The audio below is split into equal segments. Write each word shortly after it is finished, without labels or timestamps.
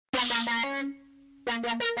Come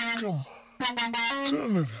on,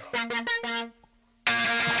 turn it up.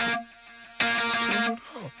 Turn it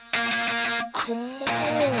up. Come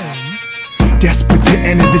on. Desperate to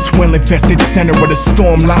enter this well-infested center of the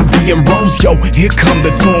storm, Lively and Rose, yo, here come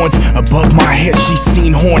the thorns. Above my head, she's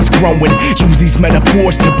seen horns growing. Use these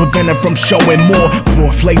metaphors to prevent her from showing more.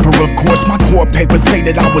 Poor flavor, of course, my court papers say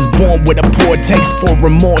that I was born with a poor taste for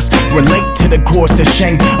remorse. Relate to the course of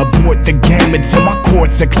shame, abort the game until my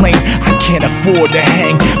courts acclaim. I can't afford to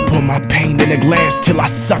hang, pour my pain in a glass till I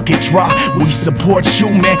suck it dry. We support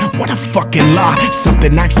you, man, what a fucking lie.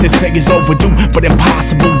 Something nice to say is overdue, but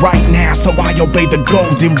impossible right now, so I obey the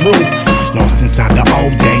golden rule. Lost inside the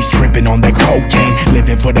old days, tripping on that cocaine,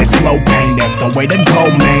 living for that slow pain, that's the way to go,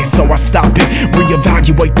 man. So I stop it,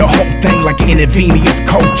 reevaluate the whole thing like intravenous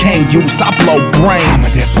cocaine use. I blow brains. I'm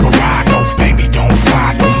a desperado, baby, don't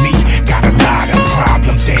follow me. Got a lot of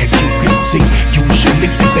problems, as you can see.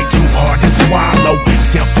 Usually they too hard to swallow.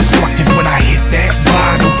 Self-destructive when I hit that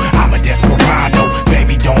bottle. I'm a desperado,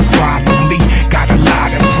 baby, don't follow me. Got a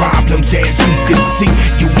lot of problems, as you can see.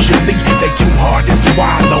 Usually they too hard to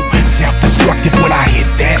swallow. Self-destructive when I hit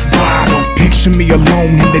that bottle. Picture me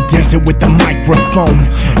alone in the desert with the microphone,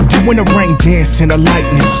 doing a rain dance in a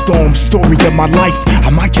lightning storm. Story of my life, I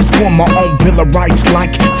might just form my own bill of rights,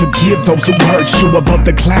 like forgive those who hurt you. Above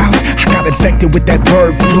the clouds, I got infected with that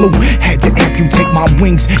bird flu. Had to amputate my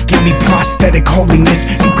wings, give me prosthetic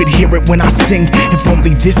holiness. You could hear it when I sing. If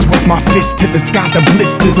only this was my fist to the sky, the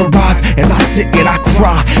blisters arise as I sit and I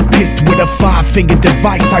cry. Pissed with a 5-finger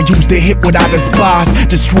device I used to hit what I despise.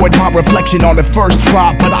 Destroyed my reflection on the first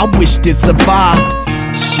try, but I wished it survived.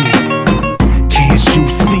 Shit, can't you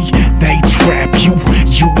see? They trap you.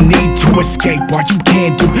 You need to escape while you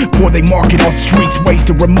can do. Before they market on streets, ways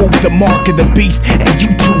to remove the mark of the beast, and you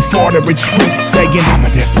too far to retreat, saying I'm a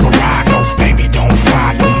desperado, baby, don't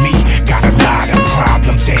follow me. Got a lot of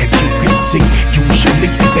problems, as you can see. Usually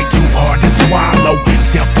they too hard to swallow.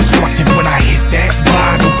 Self-destructive when I hit that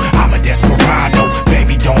bottle. I'm a desperado,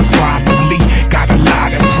 baby, don't follow me. Got a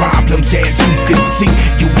lot of problems, as you can see.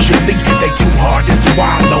 Usually they too hard to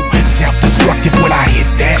swallow. Self-destructive when I hit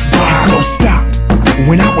that bottle. Stop.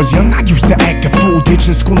 When I was young, I used to act a fool,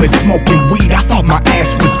 ditching school and smoking weed. I thought my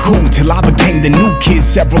ass was cool till I became the new kid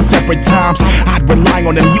several separate times. I'd rely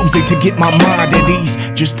on the music to get my mind at ease.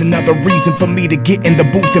 Just another reason for me to get in the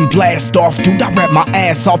booth and blast off. Dude, I rap my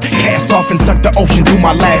ass off, cast off and suck the ocean through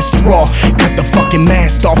my last straw. Cut the fucking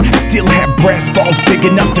mask off, still have brass balls big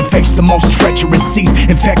enough to face the most treacherous seas.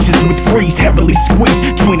 Infections with freeze, heavily squeezed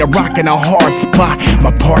between a rock and a hard spot.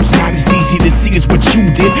 My part's not as easy to see as what you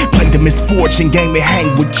did. Play the misfortune game and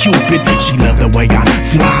hang with Cupid. She loved the way I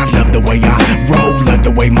fly, loved the way I roll, loved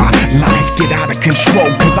the way my life get out of control.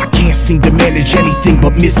 Cause I can't seem to manage anything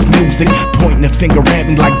but miss music. Pointing a finger at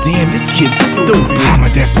me like, damn, this kid's stupid. I'm a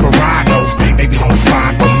desperado, baby, don't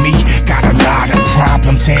follow me. Got a lot of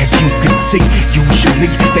problems, as you can see. Usually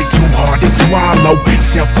they too hard to swallow.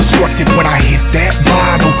 Self-destructive when I hit that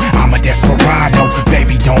bottle. I'm a desperado,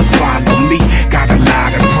 baby, don't follow me. Got a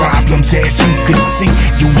lot of problems, as you can see.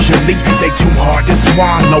 Usually they too hard to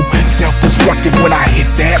swallow. Self-destructive when I hit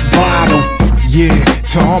that bottle. Yeah,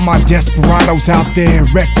 to all my desperados out there,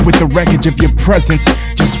 wrecked with the wreckage of your presence,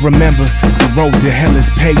 just remember, the road to hell is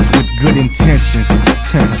paved with good intentions.